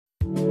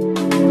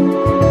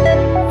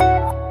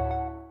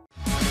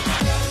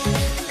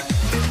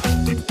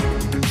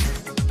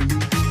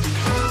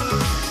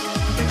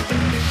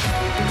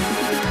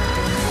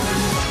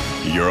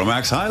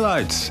Euromaxx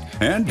Highlights.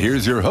 And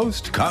here's your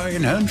host,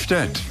 Karin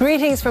Helmstedt.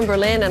 Greetings from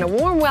Berlin and a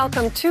warm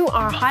welcome to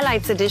our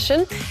Highlights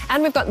edition.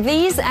 And we've got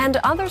these and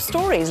other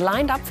stories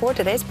lined up for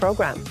today's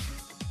program.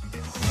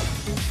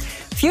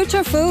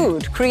 Future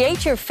food.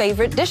 Create your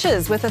favorite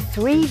dishes with a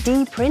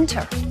 3D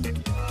printer.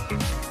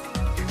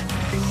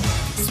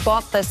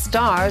 Spot the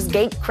stars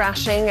gate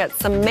crashing at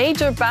some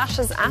major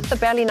bashes at the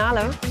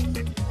Berlinale.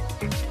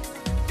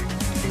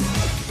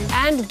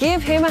 And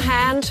give him a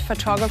hand,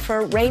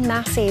 photographer Ray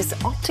Massey's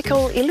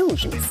optical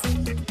illusions.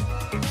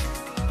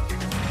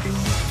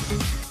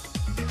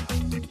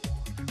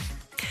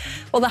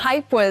 Well, the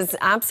hype was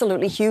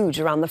absolutely huge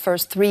around the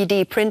first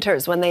 3D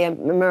printers when they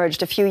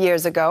emerged a few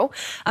years ago.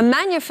 A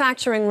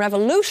manufacturing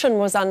revolution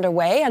was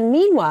underway, and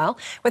meanwhile,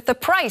 with the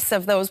price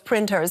of those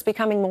printers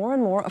becoming more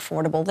and more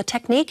affordable, the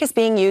technique is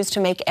being used to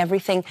make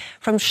everything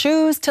from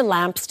shoes to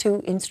lamps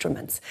to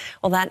instruments.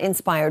 Well, that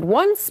inspired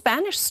one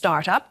Spanish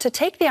startup to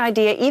take the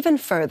idea even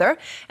further,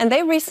 and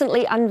they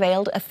recently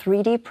unveiled a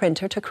 3D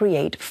printer to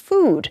create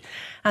food.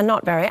 And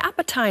not very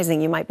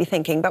appetizing, you might be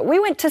thinking, but we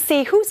went to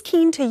see who's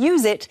keen to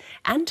use it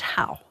and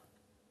how.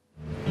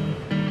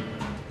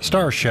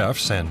 Star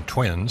chefs and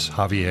twins,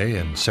 Javier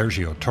and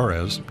Sergio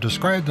Torres,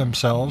 describe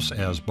themselves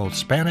as both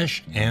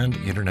Spanish and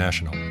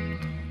international.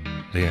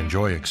 They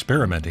enjoy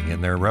experimenting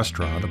in their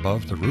restaurant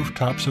above the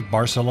rooftops of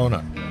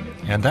Barcelona,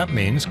 and that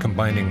means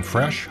combining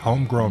fresh,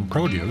 homegrown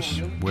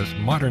produce with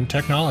modern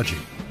technology.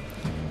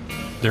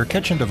 Their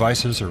kitchen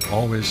devices are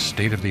always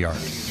state-of-the-art.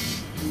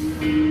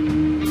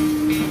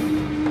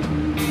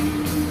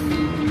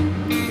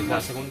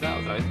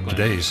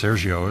 Today,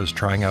 Sergio is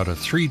trying out a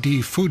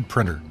 3D food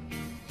printer.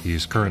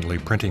 He's currently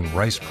printing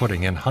rice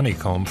pudding in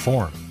honeycomb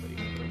form.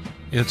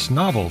 It's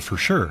novel for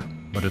sure,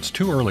 but it's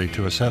too early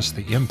to assess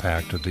the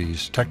impact of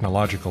these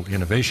technological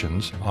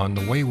innovations on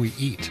the way we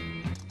eat.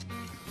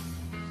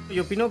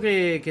 I'd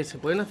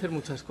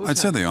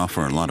say they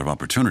offer a lot of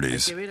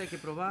opportunities,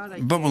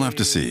 but we'll have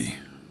to see.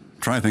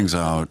 Try things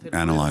out,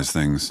 analyze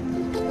things.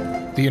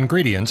 The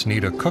ingredients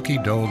need a cookie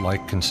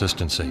dough-like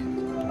consistency.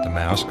 The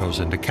mass goes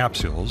into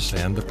capsules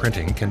and the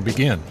printing can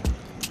begin.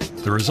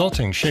 The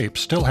resulting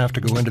shapes still have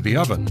to go into the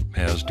oven,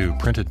 as do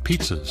printed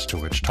pizzas to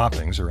which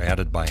toppings are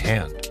added by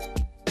hand.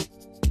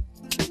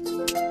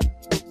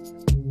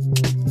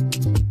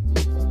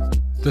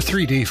 The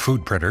 3D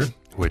food printer,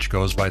 which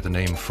goes by the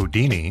name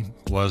Foodini,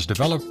 was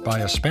developed by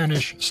a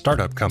Spanish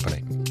startup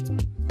company.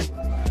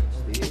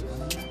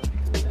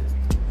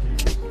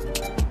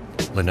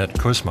 Lynette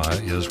Kuzma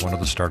is one of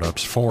the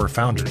startup's 4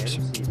 founders.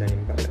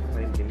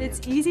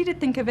 It's easy to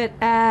think of it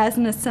as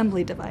an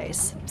assembly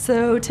device.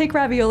 So take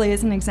ravioli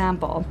as an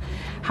example.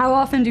 How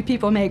often do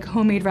people make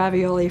homemade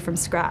ravioli from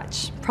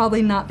scratch?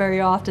 Probably not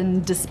very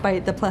often,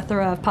 despite the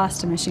plethora of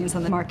pasta machines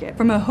on the market.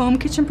 From a home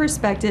kitchen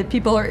perspective,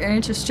 people are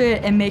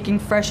interested in making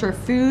fresher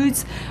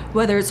foods,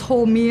 whether it's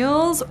whole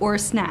meals or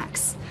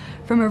snacks.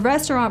 From a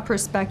restaurant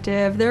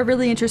perspective, they're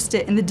really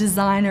interested in the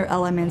designer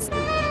elements.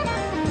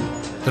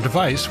 The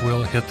device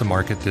will hit the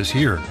market this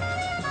year.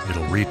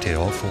 It'll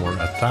retail for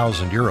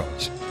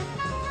 €1,000.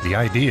 The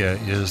idea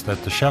is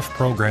that the chef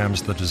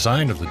programs the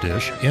design of the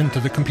dish into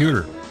the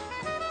computer.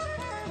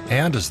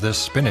 And as this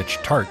spinach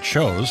tart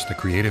shows, the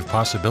creative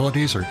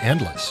possibilities are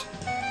endless.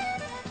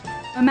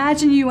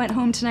 Imagine you went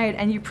home tonight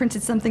and you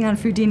printed something on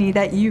Foodini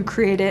that you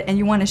created and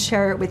you want to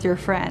share it with your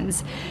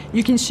friends.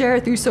 You can share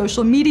it through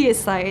social media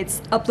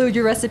sites, upload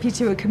your recipe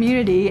to a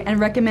community, and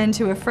recommend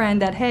to a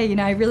friend that, hey,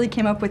 I really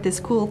came up with this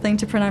cool thing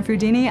to print on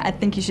Foodini. I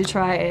think you should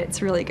try it.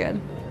 It's really good.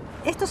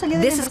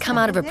 This has come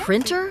out of a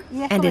printer,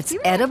 and it's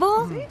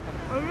edible?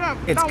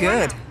 It's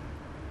good.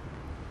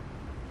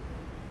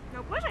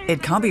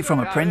 It can't be from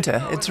a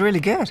printer. It's really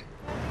good.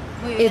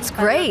 It's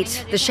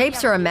great. The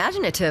shapes are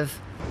imaginative.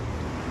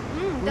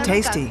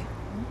 Tasty.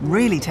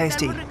 Really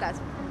tasty.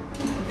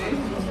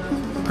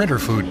 Printer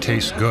food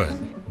tastes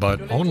good,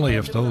 but only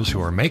if those who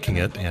are making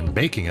it and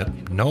baking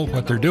it know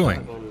what they're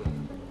doing.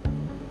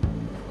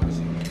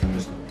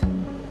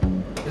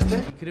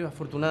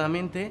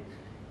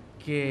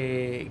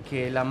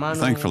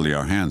 Thankfully,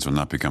 our hands will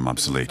not become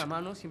obsolete.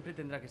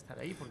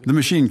 The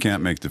machine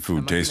can't make the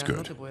food taste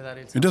good.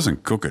 It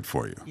doesn't cook it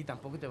for you.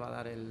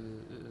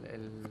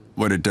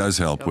 What it does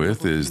help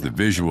with is the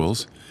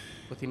visuals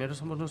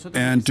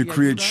and to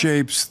create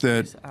shapes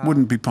that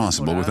wouldn't be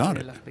possible without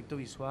it.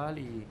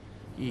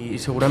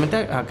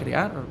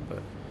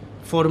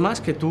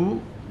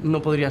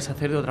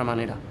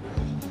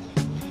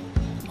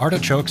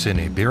 Artichokes in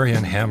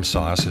Iberian ham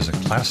sauce is a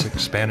classic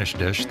Spanish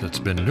dish that's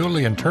been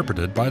newly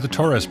interpreted by the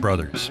Torres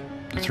brothers.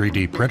 The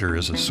 3D printer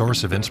is a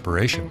source of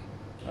inspiration.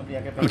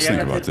 Let's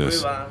think about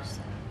this.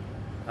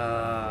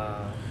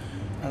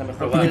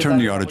 We can turn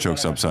the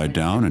artichokes upside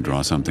down and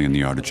draw something in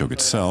the artichoke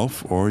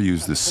itself, or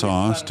use the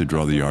sauce to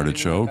draw the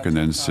artichoke and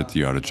then sit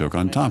the artichoke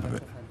on top of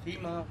it.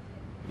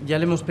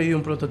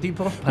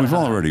 We've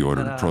already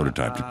ordered a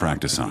prototype to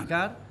practice on.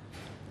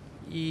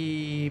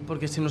 We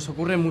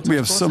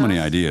have so many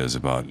ideas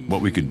about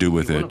what we could do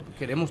with it,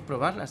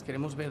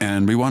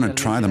 and we want to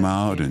try them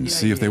out and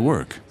see if they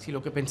work.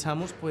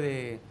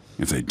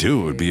 If they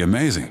do, it would be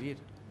amazing.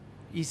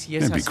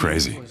 It'd be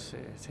crazy.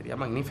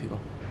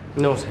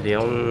 No, sería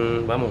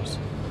vamos.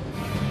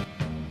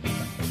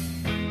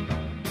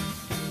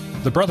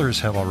 The brothers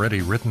have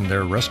already written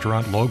their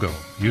restaurant logo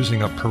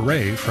using a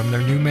parade from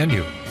their new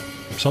menu,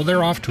 so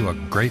they're off to a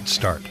great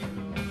start.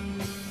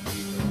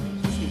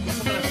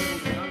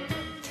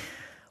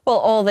 Well,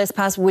 all this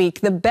past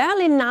week, the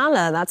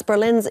Berlinale, that's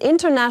Berlin's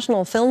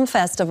International Film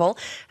Festival,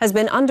 has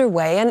been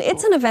underway, and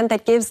it's an event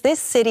that gives this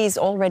city's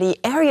already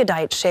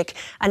erudite chic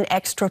an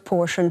extra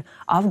portion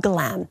of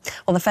glam.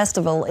 Well, the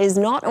festival is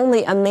not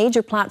only a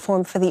major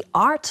platform for the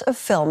art of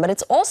film, but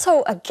it's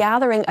also a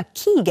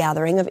key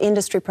gathering of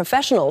industry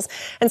professionals.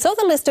 And so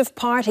the list of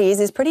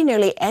parties is pretty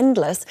nearly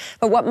endless,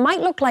 but what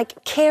might look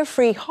like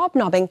carefree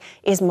hobnobbing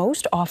is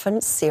most often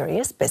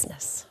serious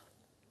business.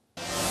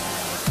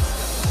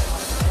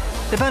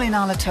 The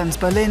Berlinale turns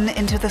Berlin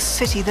into the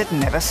city that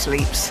never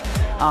sleeps.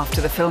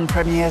 After the film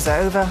premieres are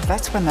over,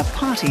 that's when the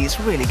parties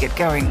really get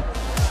going.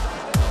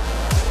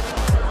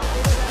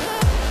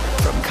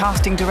 From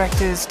casting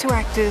directors to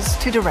actors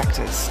to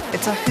directors,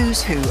 it's a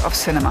who's who of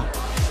cinema.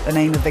 The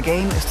name of the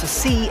game is to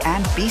see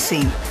and be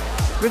seen.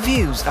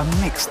 Reviews are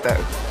mixed,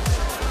 though.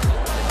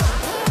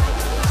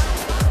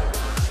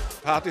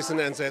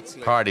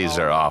 Parties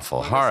are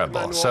awful,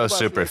 horrible, so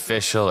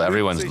superficial.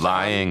 Everyone's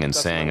lying and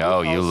saying,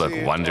 "Oh, you look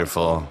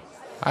wonderful."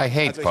 I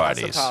hate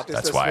parties.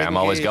 That's why I'm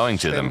always going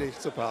to them.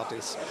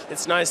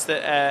 It's nice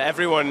that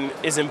everyone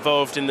is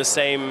involved in the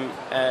same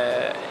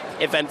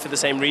event for the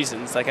same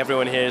reasons. Like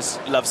everyone here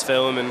loves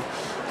film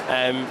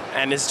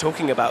and is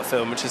talking about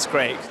film, which is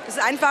great.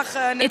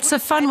 It's a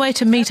fun way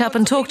to meet up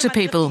and talk to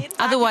people.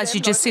 Otherwise, you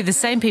just see the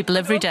same people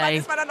every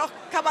day.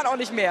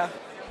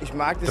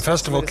 The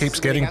festival keeps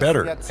getting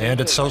better, and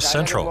it's so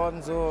central. You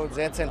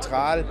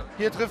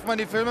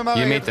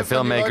meet the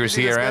filmmakers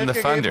here and the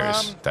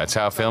funders. That's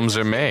how films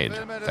are made.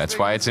 That's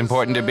why it's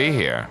important to be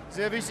here.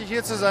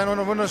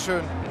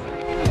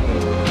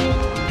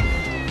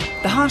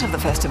 The heart of the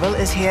festival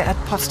is here at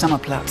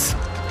Potsdamer Platz.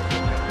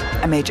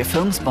 A major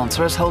film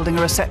sponsor is holding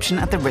a reception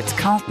at the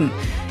Ritz-Carlton.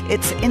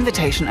 It's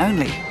invitation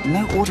only,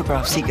 no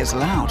autograph seekers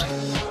allowed.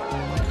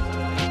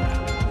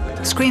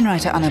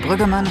 Screenwriter Anna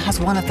Brüggemann has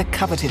one of the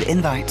coveted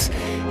invites.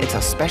 It's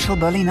a special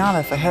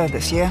Berlinale for her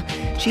this year.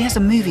 She has a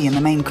movie in the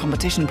main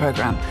competition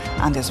program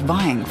and is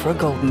vying for a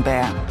Golden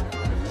Bear.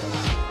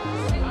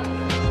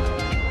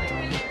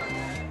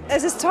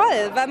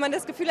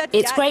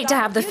 It's great to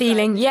have the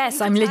feeling, yes,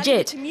 I'm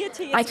legit.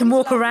 I can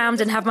walk around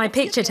and have my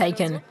picture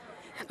taken.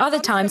 Other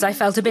times I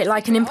felt a bit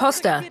like an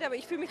imposter.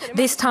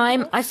 This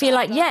time I feel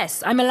like,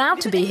 yes, I'm allowed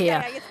to be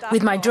here,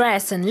 with my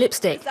dress and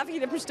lipstick.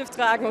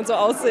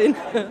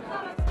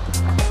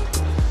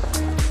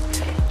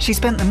 She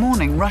spent the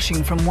morning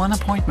rushing from one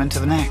appointment to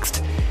the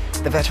next.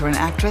 The veteran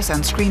actress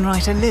and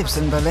screenwriter lives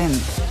in Berlin.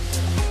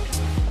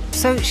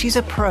 So she's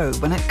a pro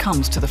when it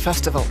comes to the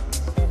festival.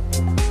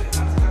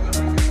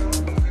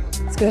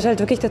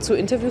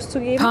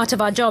 Part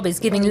of our job is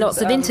giving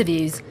lots of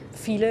interviews.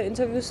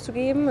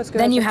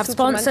 Then you have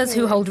sponsors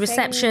who hold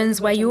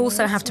receptions where you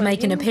also have to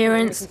make an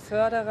appearance,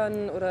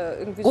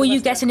 or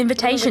you get an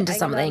invitation to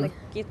something.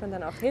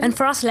 And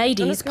for us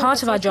ladies,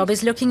 part of our job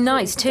is looking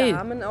nice too.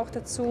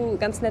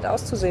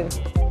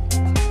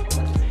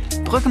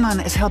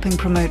 Brüggemann is helping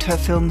promote her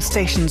film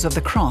Stations of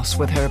the Cross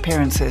with her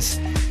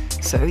appearances.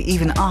 So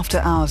even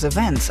after-hours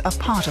events are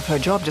part of her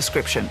job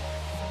description.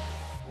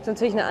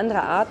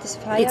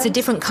 It's a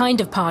different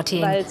kind of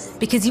partying,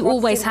 because you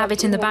always have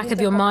it in the back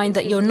of your mind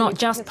that you're not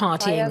just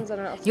partying.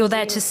 You're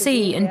there to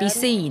see and be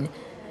seen.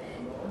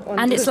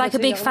 And it's like a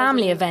big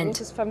family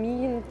event.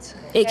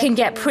 It can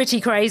get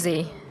pretty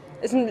crazy.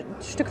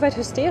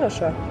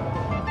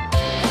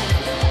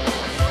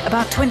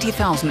 About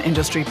 20,000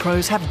 industry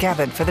pros have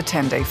gathered for the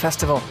 10-day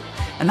festival.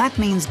 And that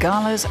means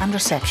galas and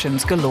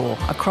receptions galore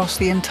across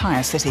the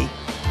entire city.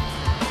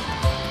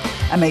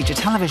 A major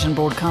television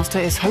broadcaster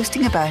is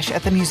hosting a bash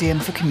at the Museum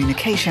for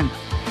Communication.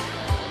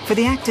 For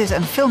the actors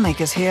and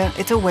filmmakers here,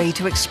 it's a way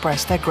to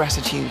express their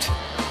gratitude.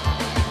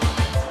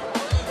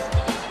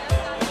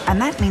 And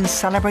that means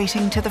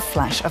celebrating to the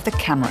flash of the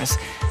cameras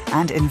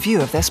and in view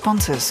of their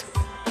sponsors.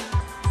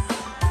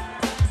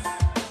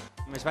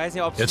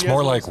 It's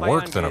more like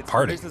work than a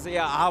party.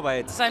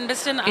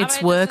 It's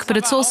work, but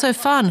it's also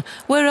fun.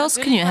 Where else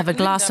can you have a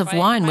glass of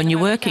wine when you're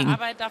working?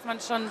 It's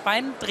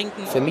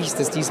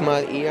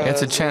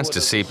a chance to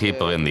see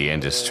people in the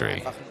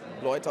industry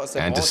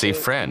and to see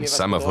friends,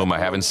 some of whom I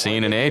haven't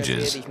seen in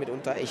ages.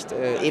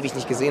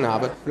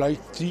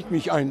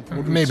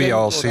 Maybe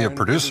I'll see a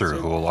producer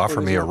who will offer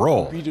me a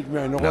role.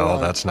 No,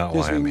 that's not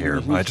why I'm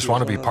here. I just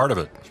want to be part of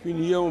it.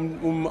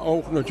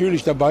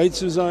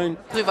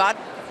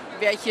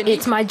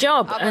 It's my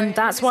job, and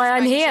that's why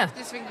I'm here.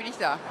 This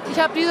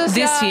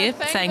year,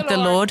 thank the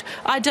Lord,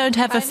 I don't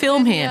have a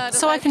film here,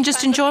 so I can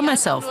just enjoy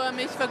myself.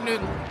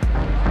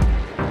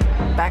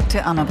 Back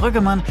to Anna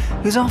Brüggemann,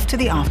 who's off to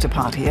the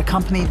after-party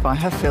accompanied by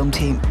her film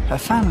team, her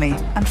family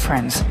and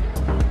friends.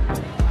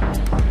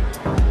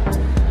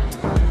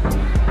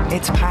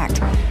 It's packed,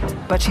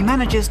 but she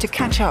manages to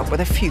catch up with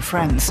a few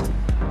friends.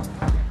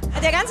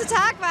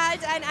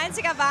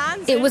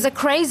 It was a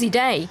crazy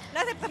day.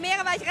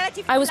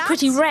 I was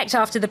pretty wrecked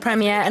after the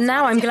premiere, and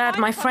now I'm glad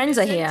my friends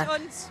are here.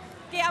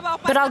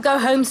 But I'll go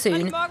home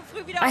soon.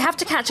 I have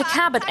to catch a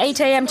cab at 8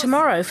 a.m.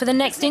 tomorrow for the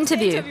next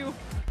interview.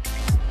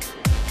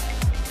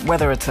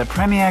 Whether it's a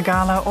premiere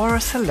gala or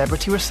a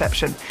celebrity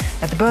reception,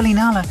 at the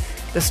Berlinale,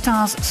 the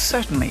stars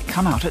certainly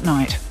come out at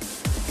night.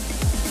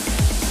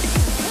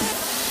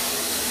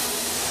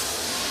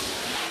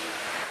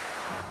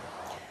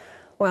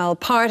 Well,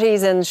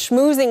 parties and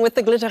schmoozing with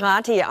the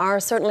glitterati are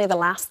certainly the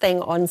last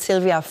thing on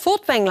Sylvia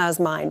Furtwängler's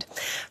mind.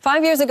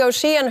 5 years ago,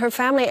 she and her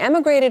family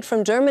emigrated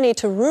from Germany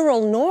to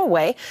rural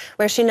Norway,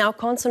 where she now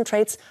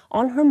concentrates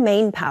on her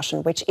main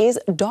passion, which is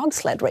dog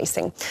sled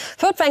racing.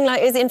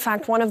 Furtwängler is, in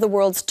fact, one of the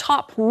world's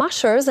top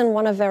mushers and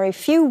one of very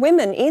few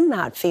women in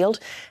that field.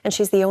 And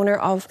she's the owner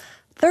of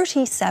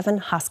 37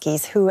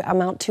 huskies, who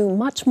amount to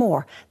much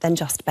more than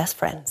just best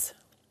friends.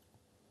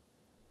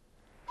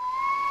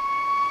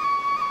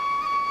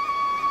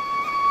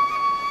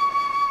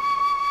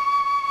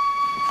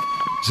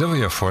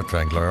 Sylvia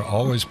Furtwängler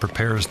always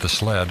prepares the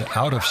sled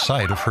out of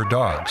sight of her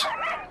dogs.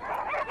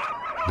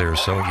 They're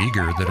so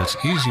eager that it's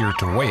easier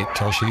to wait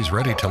till she's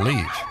ready to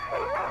leave.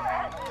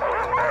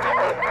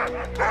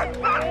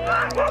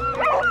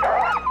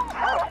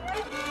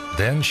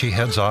 Then she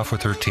heads off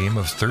with her team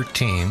of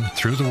 13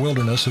 through the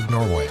wilderness of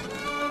Norway.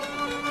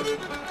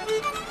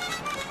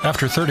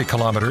 After 30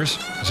 kilometers,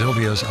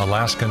 Sylvia's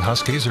Alaskan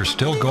Huskies are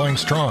still going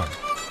strong.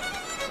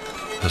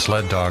 The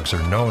sled dogs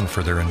are known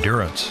for their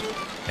endurance,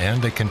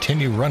 and they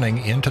continue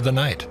running into the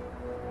night.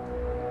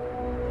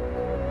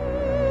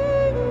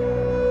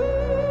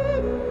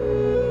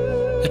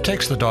 It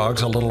takes the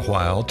dogs a little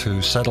while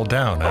to settle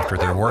down after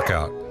their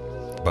workout,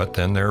 but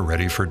then they're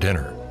ready for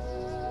dinner.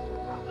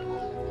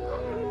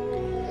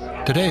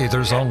 Today,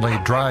 there's only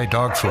dry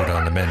dog food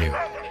on the menu.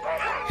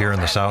 Here in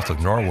the south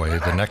of Norway,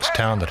 the next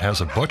town that has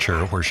a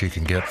butcher where she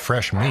can get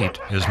fresh meat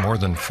is more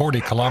than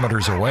 40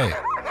 kilometers away.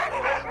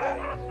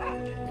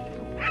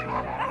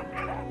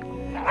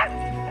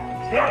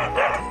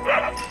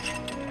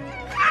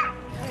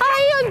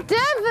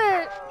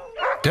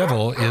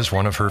 Devil is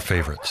one of her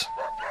favorites.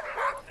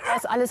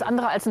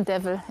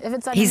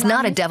 He's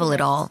not a devil at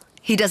all.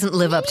 He doesn't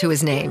live up to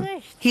his name.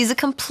 He's a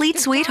complete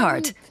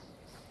sweetheart.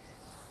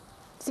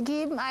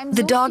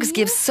 The dogs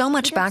give so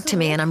much back to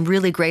me, and I'm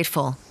really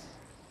grateful.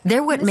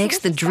 They're what makes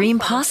the dream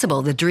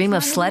possible, the dream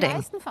of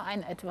sledding.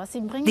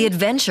 The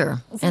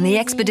adventure and the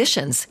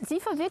expeditions,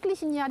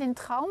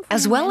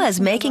 as well as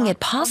making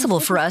it possible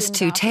for us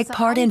to take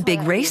part in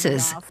big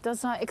races.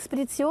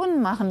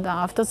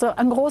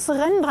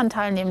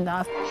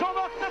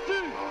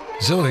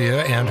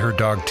 Sylvia and her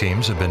dog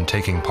teams have been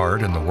taking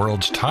part in the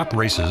world's top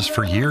races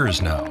for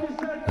years now.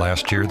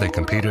 Last year, they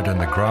competed in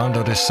the Grand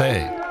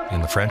Odyssée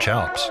in the French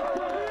Alps.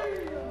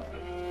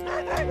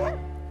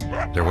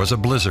 There was a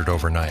blizzard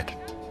overnight.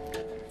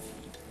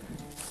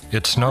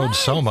 It snowed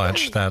so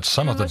much that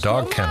some of the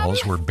dog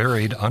kennels were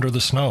buried under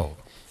the snow.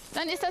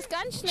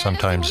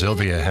 Sometimes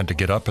Sylvia had to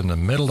get up in the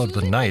middle of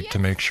the night to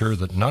make sure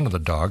that none of the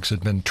dogs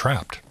had been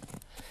trapped.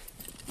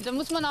 Da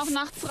muss man auch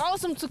nachts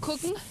raus, zu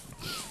gucken,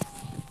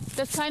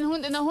 dass kein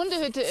Hund in der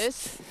Hundehütte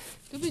ist.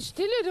 Du bist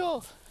stille,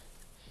 du.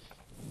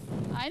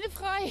 Eine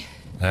frei.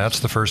 That's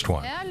the first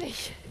one.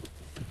 Ehrlich.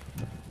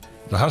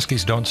 The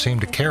Huskies don't seem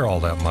to care all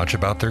that much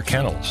about their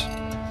kennels.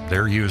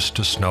 They're used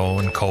to snow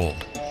and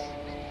cold.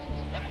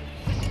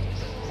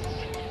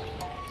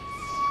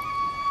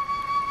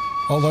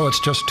 Although it's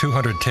just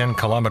 210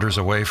 kilometers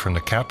away from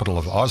the capital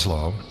of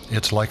Oslo,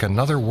 it's like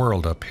another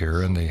world up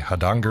here in the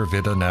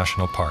Hardangervidda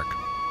National Park.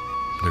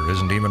 There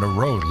isn't even a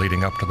road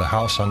leading up to the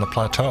house on the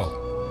plateau.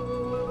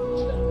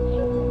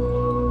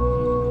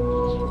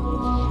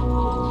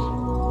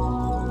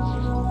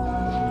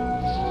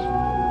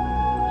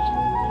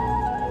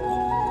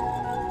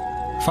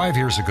 Five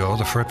years ago,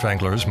 the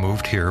Furtwänglers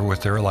moved here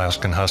with their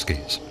Alaskan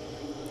Huskies.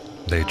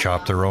 They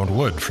chop their own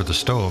wood for the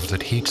stove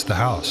that heats the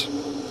house,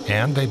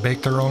 and they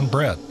bake their own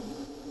bread.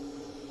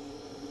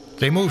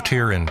 They moved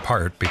here in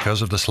part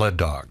because of the sled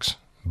dogs,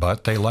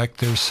 but they like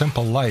their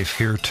simple life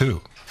here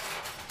too.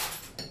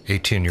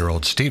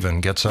 18-year-old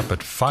Stephen gets up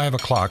at 5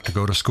 o'clock to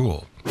go to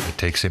school. It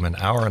takes him an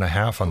hour and a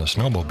half on the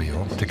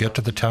snowmobile to get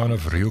to the town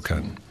of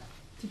Rjukan.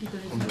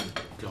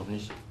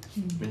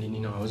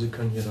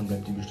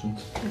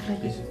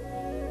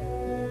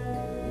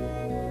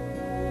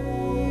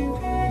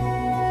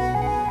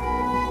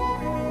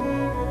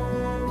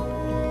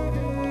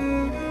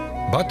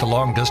 But the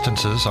long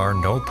distances are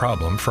no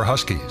problem for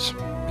Huskies.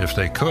 If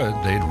they could,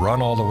 they'd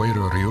run all the way to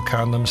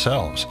Rjukan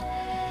themselves.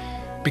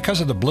 Because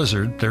of the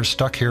blizzard, they're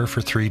stuck here for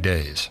 3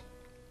 days.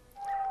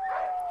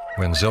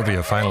 When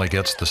Sylvia finally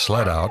gets the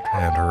sled out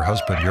and her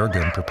husband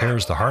Jürgen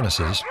prepares the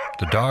harnesses,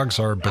 the dogs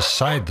are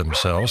beside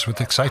themselves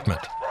with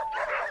excitement.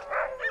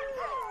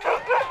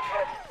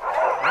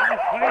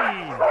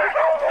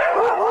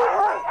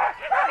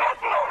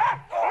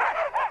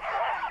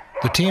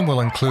 The team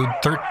will include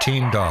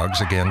 13 dogs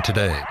again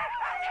today.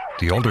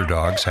 The older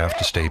dogs have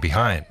to stay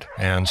behind,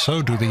 and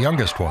so do the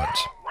youngest ones,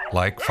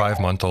 like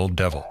 5-month-old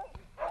Devil.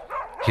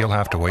 he'll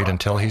have to wait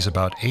until he's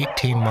about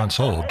 18 months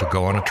old to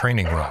go on a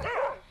training run.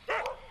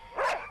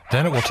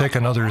 Then it will take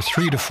another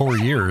 3 to 4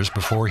 years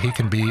before he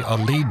can be a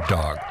lead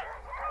dog.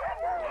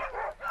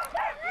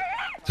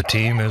 The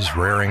team is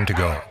raring to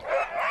go.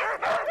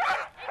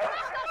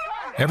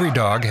 Every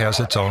dog has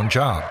its own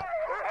job.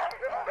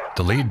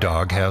 The lead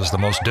dog has the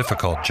most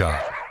difficult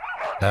job.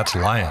 That's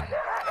Lion,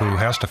 who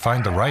has to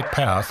find the right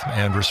path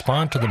and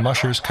respond to the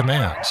musher's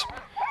commands.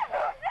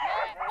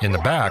 In the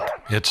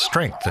back, it's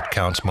strength that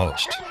counts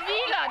most.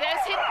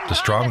 The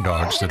strong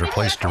dogs that are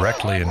placed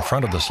directly in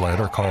front of the sled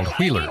are called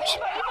wheelers.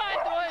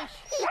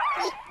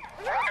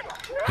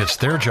 It's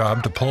their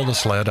job to pull the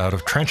sled out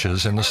of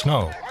trenches in the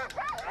snow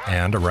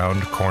and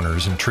around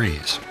corners and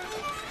trees.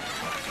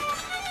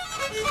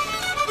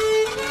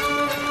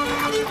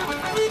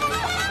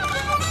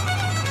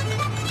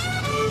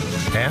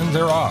 And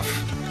they're off.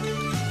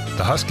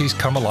 The Huskies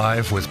come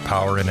alive with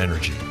power and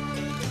energy.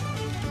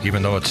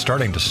 Even though it's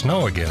starting to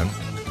snow again,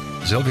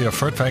 Sylvia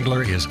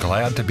Furtwängler is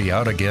glad to be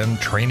out again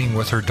training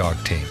with her dog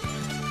team.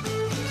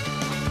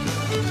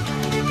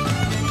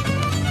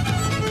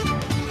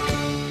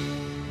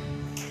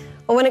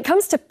 Well, when it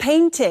comes to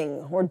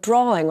painting or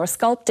drawing or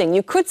sculpting,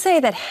 you could say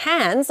that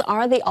hands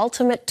are the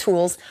ultimate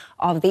tools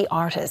of the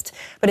artist.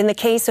 But in the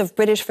case of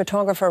British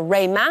photographer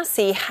Ray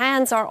Massey,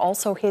 hands are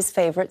also his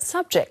favourite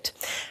subject.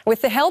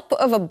 With the help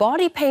of a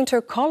body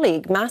painter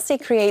colleague, Massey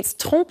creates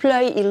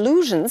trompe-l'œil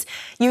illusions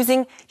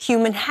using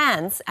human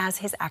hands as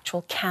his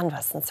actual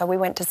canvas. And so we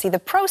went to see the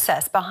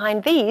process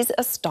behind these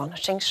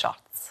astonishing shots.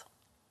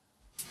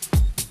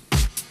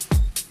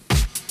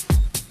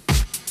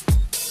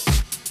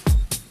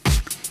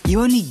 You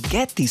only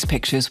get these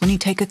pictures when you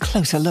take a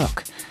closer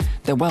look.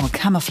 They're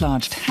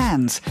well-camouflaged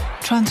hands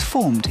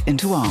transformed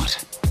into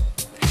art.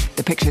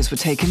 The pictures were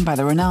taken by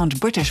the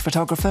renowned British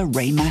photographer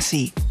Ray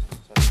Massey.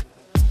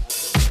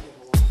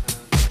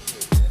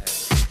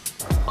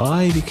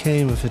 I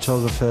became a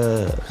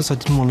photographer because I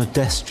didn't want a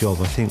desk job,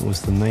 I think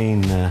was the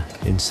main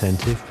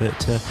incentive.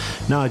 But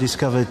no, I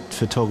discovered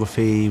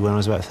photography when I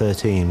was about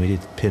 13. We did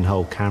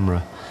pinhole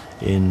camera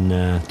in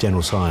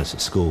general science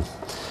at school.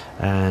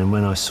 And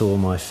when I saw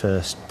my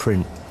first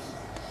print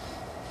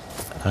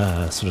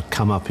sort of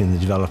come up in the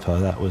developer,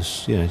 that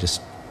was, you know,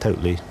 just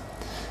totally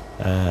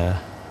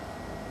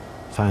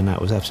found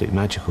that was absolutely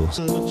magical.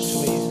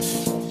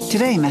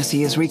 Today,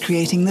 Massey is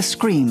recreating The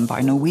Scream by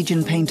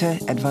Norwegian painter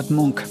Edvard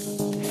Munch.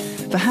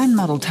 For hand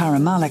model Tara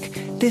Malik,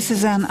 this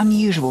is an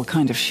unusual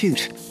kind of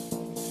shoot.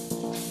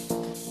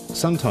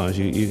 Sometimes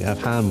you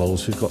have hand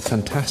models who've got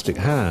fantastic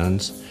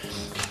hands,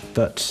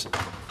 but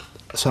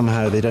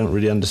somehow they don't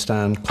really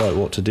understand quite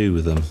what to do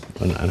with them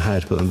and how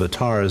to put them. But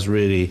Tara's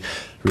really,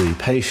 really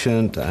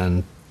patient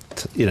and,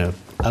 you know,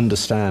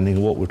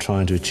 understanding what we're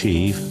trying to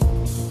achieve.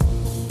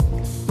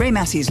 Ray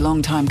Massey's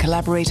longtime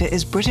collaborator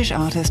is British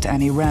artist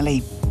Annie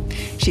Raleigh.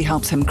 She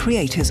helps him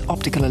create his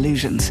optical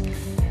illusions.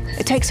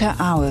 It takes her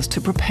hours to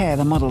prepare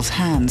the model's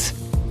hands.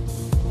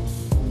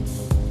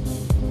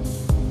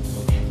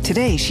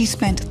 Today, she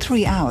spent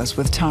 3 hours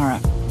with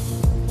Tara.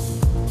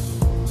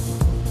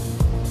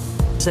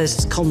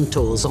 There's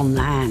contours on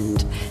the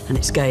hand and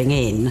it's going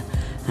in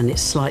and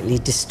it's slightly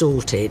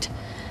distorted.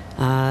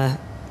 I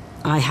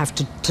have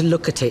to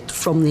look at it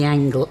from the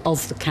angle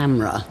of the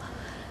camera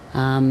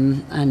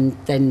and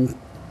then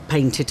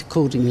paint it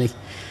accordingly.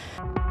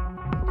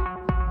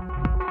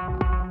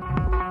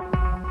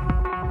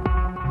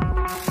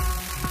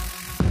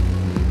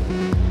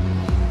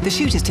 The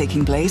shoot is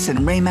taking place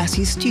in Ray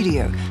Massey's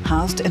studio,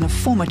 housed in a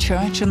former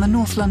church in the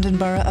North London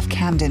borough of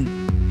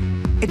Camden.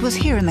 It was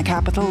here in the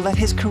capital that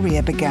his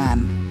career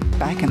began.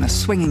 Back in the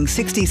swinging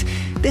 60s,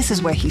 this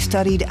is where he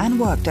studied and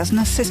worked as an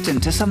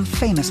assistant to some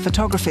famous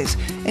photographers,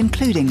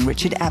 including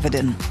Richard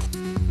Avedon.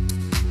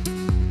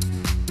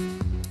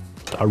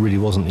 I really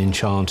wasn't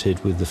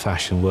enchanted with the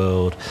fashion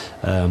world.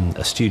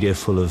 A studio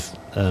full of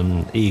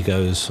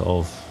egos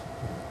of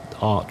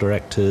art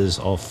directors,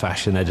 of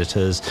fashion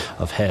editors,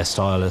 of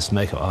hairstylists,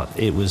 makeup art.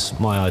 It was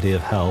my idea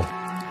of hell.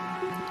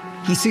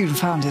 He soon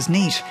found his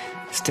niche,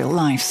 still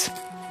life's.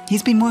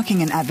 He's been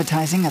working in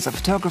advertising as a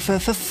photographer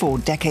for 4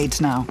 decades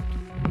now.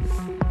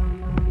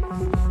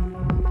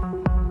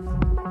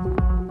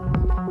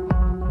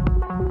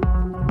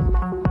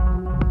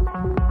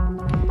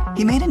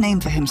 He made a name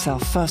for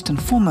himself first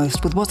and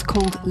foremost with what's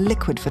called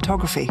liquid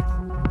photography.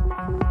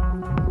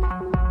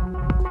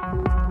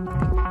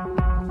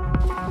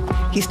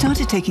 He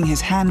started taking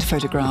his hand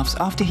photographs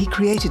after he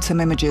created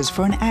some images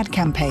for an ad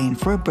campaign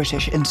for a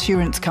British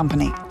insurance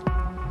company.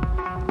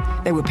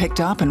 They were picked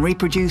up and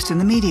reproduced in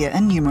the media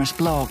and numerous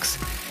blogs.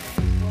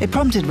 It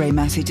prompted Ray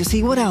Massey to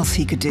see what else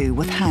he could do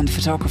with hand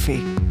photography.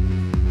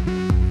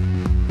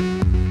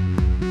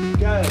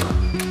 Go.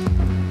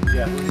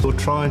 Yeah. We're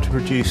trying to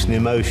produce an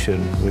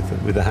emotion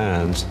with the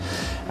hands,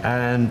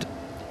 and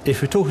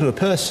if you're talking to a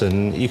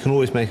person, you can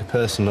always make a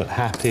person look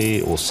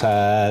happy or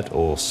sad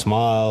or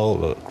smile,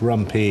 look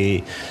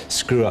grumpy,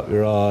 screw up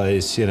your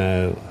eyes, you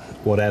know,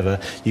 whatever.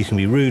 You can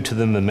be rude to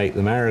them and make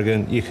them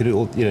arrogant. You can,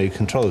 you know, you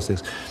control those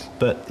things.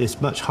 But it's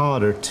much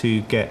harder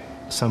to get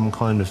some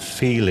kind of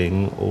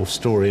feeling or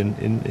story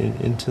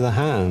into the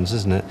hands,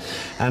 isn't it?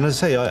 And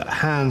as I say,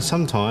 hands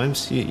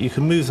sometimes you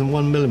can move them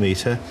 1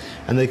 millimetre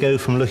and they go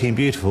from looking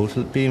beautiful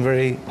to being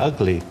very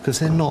ugly because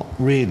they're not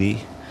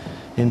really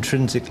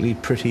intrinsically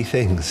pretty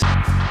things.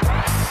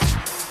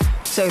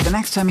 So the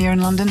next time you're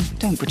in London,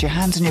 don't put your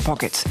hands in your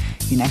pockets.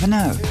 You never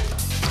know.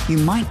 You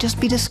might just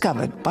be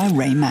discovered by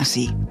Ray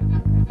Massey.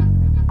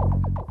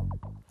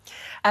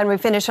 And we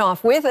finish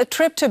off with a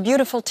trip to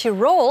beautiful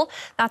Tyrol.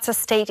 That's a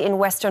state in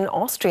Western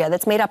Austria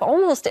that's made up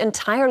almost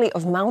entirely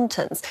of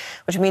mountains,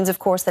 which means, of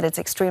course, that it's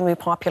extremely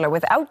popular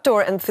with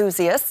outdoor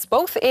enthusiasts,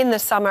 both in the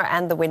summer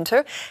and the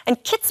winter.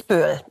 And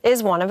Kitzbühel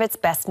is one of its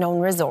best-known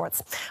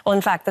resorts. Well,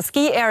 in fact, the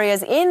ski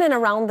areas in and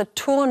around the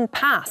Thurn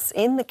Pass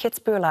in the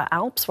Kitzbüheler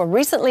Alps were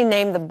recently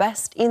named the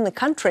best in the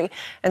country.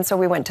 And so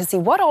we went to see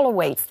what all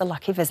awaits the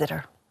lucky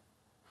visitor.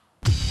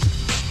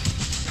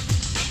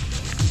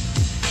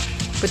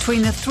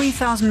 Between the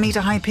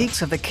 3,000-metre-high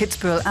peaks of the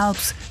Kitzbühel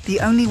Alps, the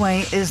only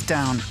way is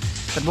down.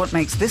 But what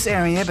makes this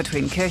area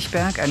between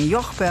Kirchberg and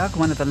Jochberg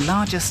one of the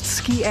largest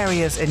ski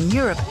areas in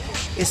Europe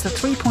is the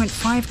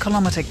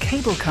 3.5-kilometre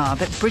cable car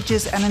that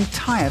bridges an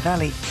entire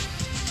valley.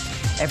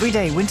 Every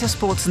day, winter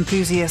sports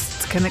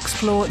enthusiasts can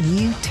explore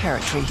new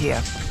territory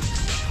here.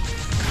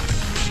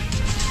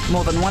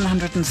 More than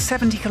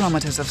 170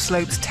 kilometres of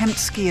slopes tempt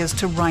skiers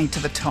to ride to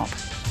the top.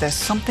 There's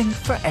something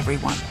for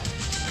everyone.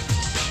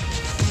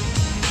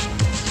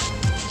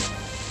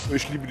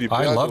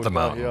 I love the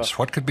mountains.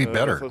 What could be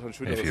better?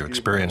 If you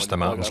experience the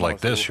mountains like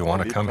this, you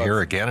want to come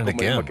here again and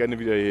again.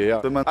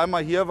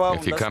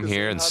 If you come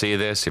here and see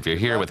this, if you're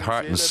here with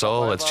heart and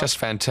soul, it's just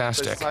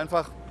fantastic. This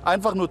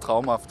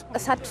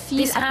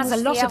has a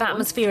lot of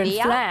atmosphere and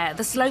flair.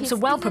 The slopes are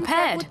well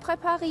prepared.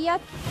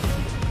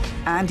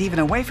 And even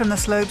away from the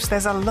slopes,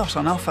 there's a lot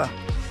on offer.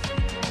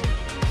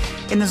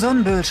 In the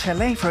Sonnenbühl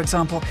Chalet, for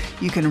example,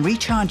 you can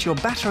recharge your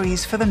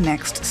batteries for the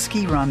next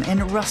ski run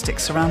in rustic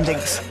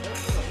surroundings.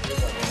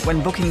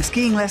 When booking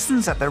skiing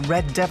lessons at the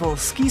Red Devil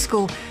Ski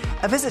School,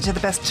 a visit to the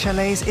best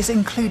chalets is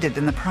included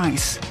in the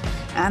price.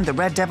 And the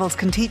Red Devils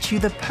can teach you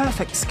the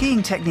perfect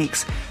skiing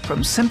techniques,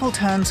 from simple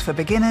turns for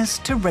beginners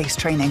to race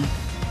training.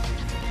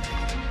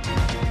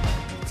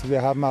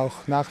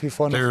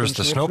 There's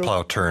the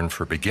snowplow turn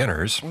for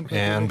beginners,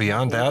 and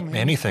beyond that,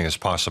 anything is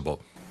possible.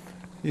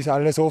 It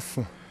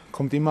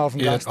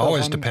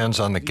always depends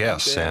on the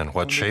guests and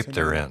what shape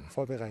they're in.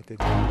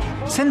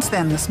 Since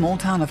then, the small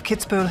town of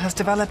Kitzbühel has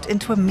developed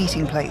into a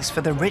meeting place for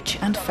the rich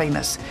and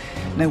famous.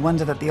 No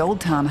wonder that the old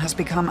town has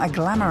become a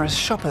glamorous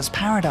shopper's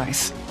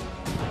paradise.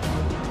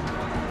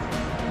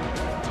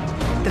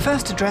 The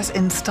first to dress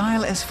in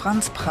style is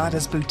Franz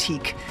Prader's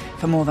boutique.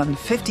 For more than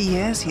 50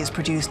 years, he has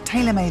produced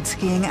tailor-made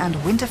skiing and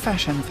winter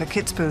fashion for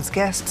Kitzbühel's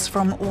guests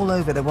from all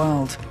over the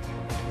world.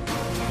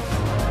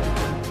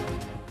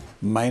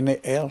 My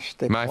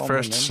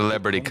first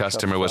celebrity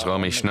customer was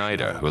Romy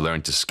Schneider, who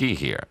learned to ski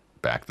here.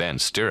 Back then,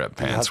 stirrup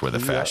pants were the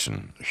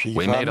fashion.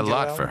 We made a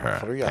lot for her.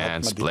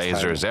 Pants,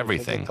 blazers,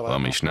 everything.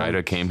 Romy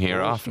Schneider came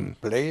here often.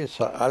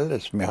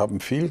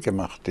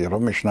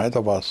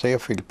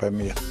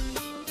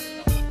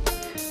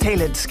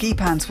 Tailored ski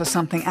pants were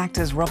something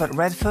actors Robert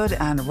Redford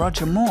and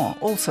Roger Moore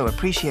also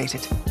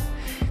appreciated.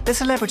 The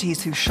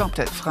celebrities who shopped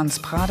at Franz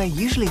Prader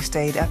usually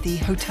stayed at the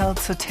Hotel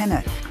zur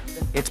Tenne.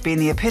 It's been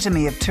the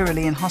epitome of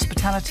Tyrolean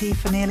hospitality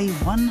for nearly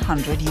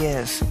 100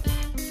 years.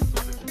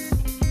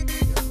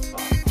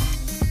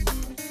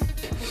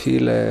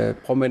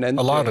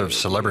 A lot of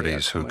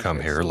celebrities who come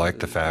here like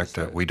the fact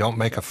that we don't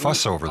make a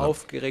fuss over them.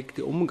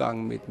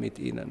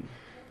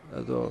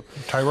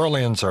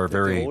 Tyroleans are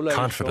very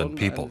confident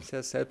people,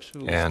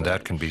 and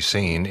that can be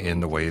seen in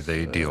the way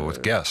they deal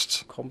with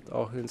guests.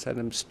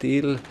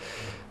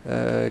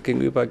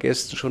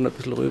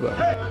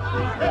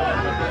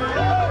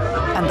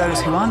 And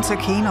those who aren't so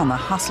keen on the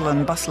hustle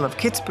and bustle of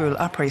Kitzbühel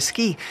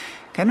après-ski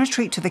can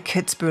retreat to the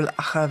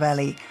Kitzbühel-Acher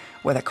Valley,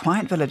 where the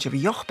quiet village of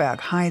Jochberg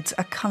hides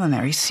a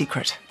culinary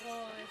secret.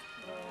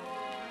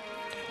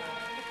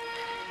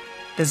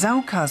 The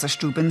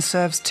Saukaserstuben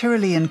serves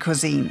Tyrolean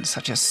cuisine,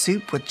 such as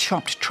soup with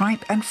chopped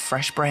tripe and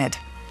fresh bread.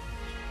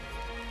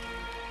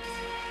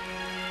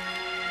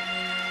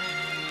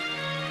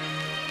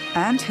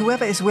 And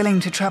whoever is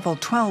willing to travel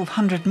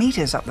 1,200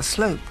 meters up the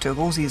slope to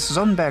Rosi's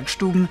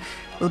Sonnenbergstuben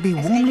will be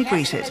warmly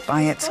greeted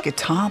by its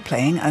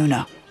guitar-playing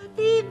owner.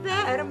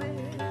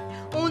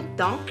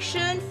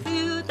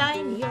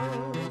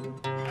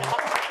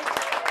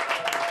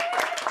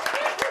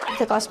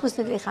 Of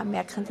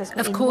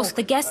course,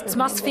 the guests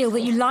must feel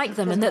that you like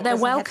them and that they're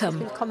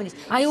welcome.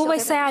 I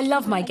always say I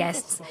love my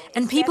guests,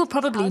 and people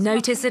probably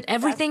notice that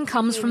everything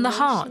comes from the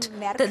heart,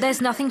 that there's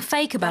nothing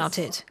fake about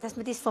it.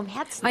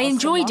 I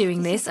enjoy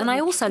doing this, and I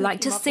also like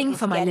to sing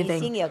for my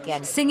living.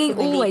 Singing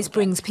always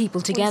brings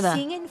people together.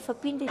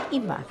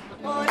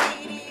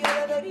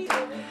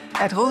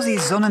 At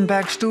Rosi's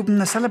Sonnenbergstuben,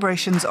 the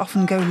celebrations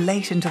often go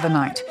late into the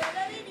night,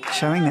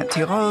 showing that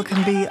Tyrol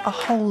can be a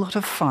whole lot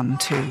of fun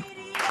too.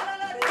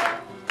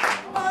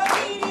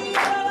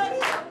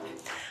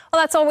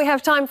 Well, that's all we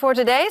have time for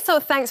today, so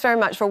thanks very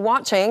much for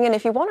watching. And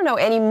if you want to know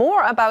any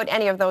more about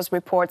any of those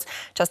reports,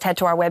 just head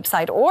to our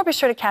website or be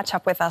sure to catch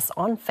up with us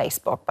on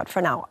Facebook. But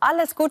for now,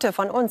 alles Gute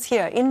von uns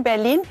hier in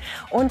Berlin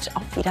und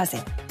auf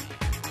Wiedersehen.